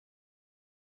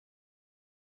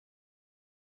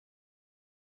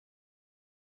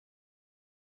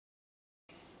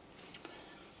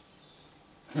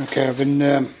Okay, I've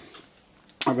been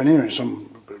hearing some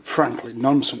frankly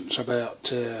nonsense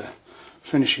about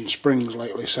finishing springs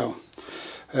lately. So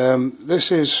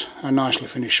this is a nicely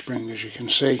finished spring, as you can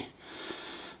see.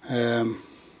 The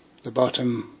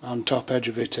bottom and top edge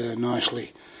of it are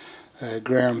nicely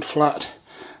ground flat,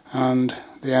 and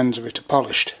the ends of it are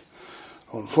polished.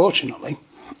 Unfortunately,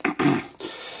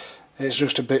 it's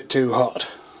just a bit too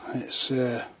hot.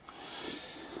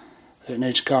 It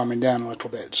needs calming down a little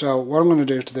bit. So what I'm going to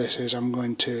do to this is I'm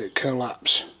going to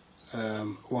collapse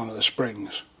one of the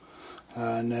springs,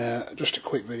 and just a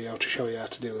quick video to show you how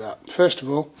to do that. First of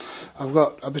all, I've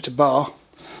got a bit of bar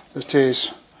that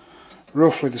is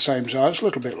roughly the same size. It's a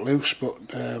little bit loose, but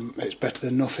it's better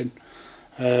than nothing.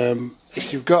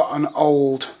 If you've got an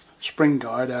old spring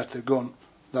guide out of the gun,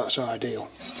 that's ideal.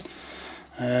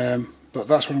 But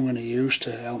that's what I'm going to use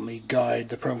to help me guide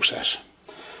the process.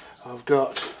 I've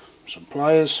got some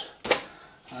pliers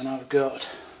and I've got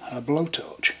a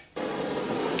blowtorch.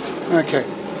 Okay,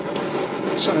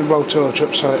 set my blowtorch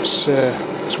up so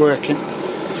it's working,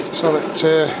 so that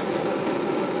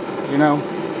you know,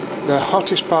 the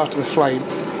hottest part of the flame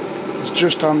is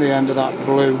just on the end of that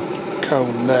blue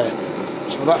cone there.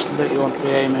 So that's the bit you want to be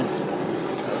aiming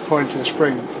at, pointing to the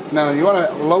spring. Now you want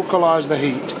to localize the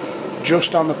heat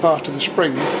just on the part of the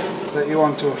spring that you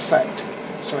want to affect.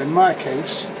 So in my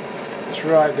case, it's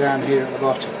right down here at the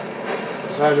bottom,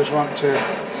 because I just want to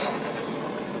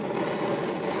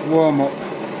warm up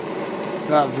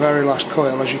that very last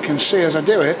coil. As you can see, as I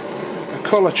do it, the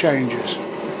colour changes.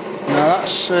 Now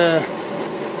that's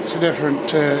it's a different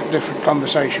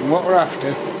conversation. What we're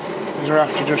after is we're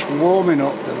after just warming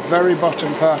up the very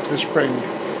bottom part of the spring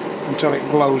until it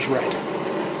glows red.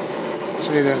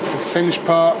 See, the thinnest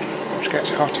part, which gets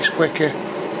hottest quicker,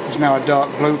 is now a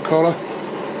dark blue colour.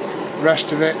 The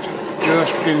rest of it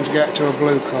just beginning to get to a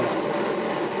blue colour.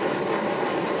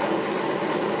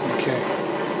 Okay.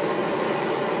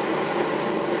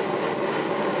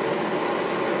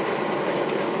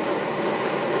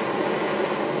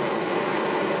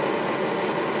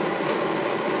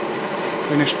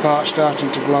 Finished part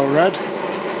starting to glow red.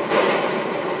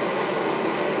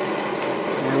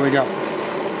 Here we go.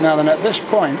 Now then, at this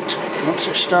point, once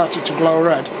it's started to glow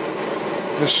red,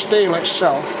 the steel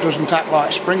itself doesn't act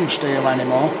like spring steel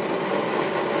anymore.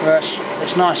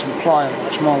 It's nice and pliable.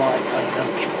 It's more like, I don't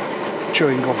know,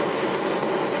 chewing gum.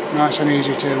 Nice and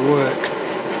easy to work.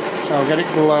 So I'll get it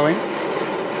glowing.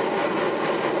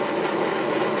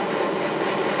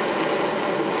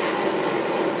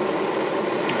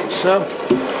 So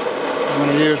I'm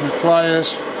going to use my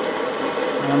pliers,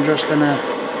 and I'm just going to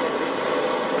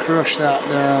crush that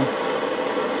down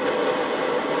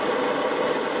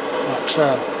like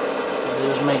so.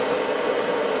 There's me,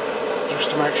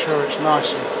 just to make sure it's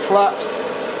nice and flat.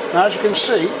 Now, as you can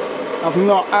see, I've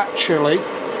not actually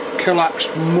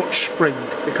collapsed much spring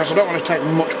because I don't want to take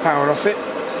much power off it.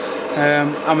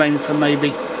 I'm aiming for maybe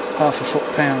half a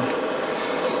foot-pound.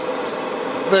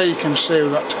 There you can see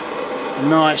we've got a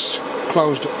nice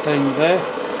closed up thing there.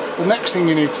 The next thing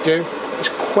you need to do is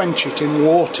quench it in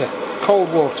water,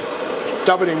 cold water. Just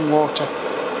dab it in water,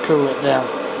 cool it down.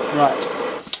 Right.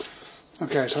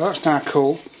 Okay, so that's now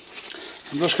cool.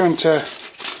 I'm just going to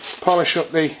polish up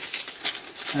the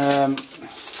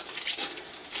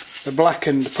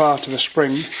blackened part of the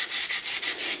spring.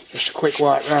 Just a quick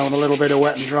wipe round with a little bit of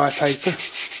wet and dry paper.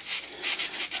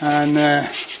 And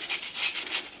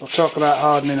we'll talk about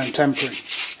hardening and tempering.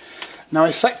 Now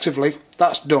effectively,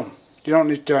 that's done. You don't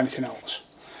need to do anything else.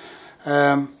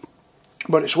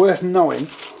 But it's worth knowing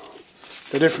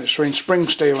the difference between spring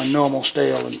steel and normal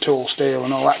steel and tool steel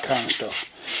and all that kind of stuff.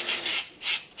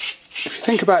 If you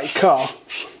think about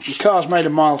your car's made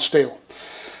of mild steel.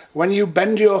 When you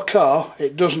bend your car,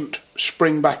 it doesn't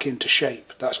spring back into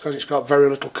shape. That's because it's got very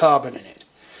little carbon in it.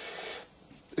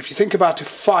 If you think about a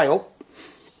file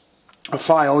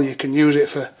you can use it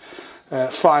for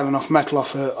filing off metal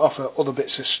off other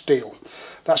bits of steel.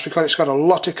 That's because it's got a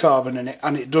lot of carbon in it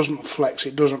and it doesn't flex,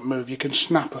 it doesn't move. You can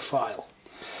snap a file.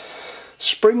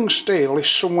 Spring steel is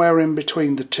somewhere in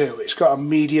between the two. It's got a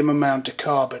medium amount of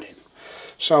carbon in.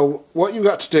 So what you've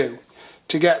got to do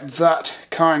to get that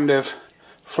kind of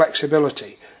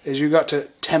flexibility is you've got to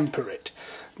temper it.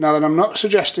 Now then, I'm not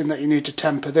suggesting that you need to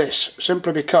temper this,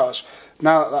 simply because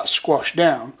now that that's squashed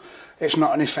down, it's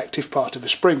not an effective part of a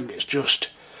spring. It's just,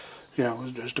 you know,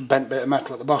 just a bent bit of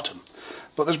metal at the bottom.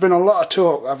 But there's been a lot of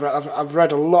talk, I've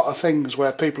read a lot of things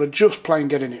where people are just plain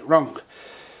getting it wrong.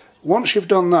 Once you've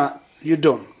done that, you're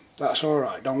done. That's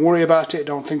alright. Don't worry about it,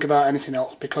 don't think about anything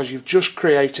else, because you've just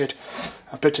created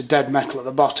a bit of dead metal at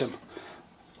the bottom.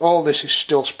 All this is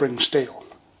still spring steel.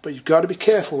 but you've got to be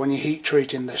careful when you're heat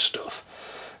treating this stuff,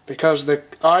 because the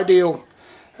ideal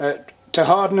to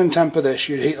harden and temper this,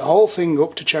 you'd heat the whole thing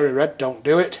up to cherry red. Don't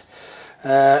do it.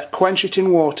 Quench it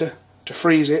in water to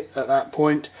freeze it at that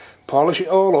point, polish it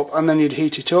all up, and then you'd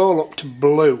heat it all up to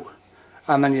blue,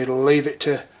 and then you'd leave it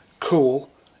to cool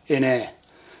in air,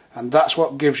 and that's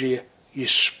what gives you your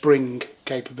spring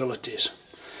capabilities.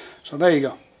 So there you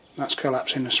go, that's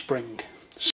collapsing a spring.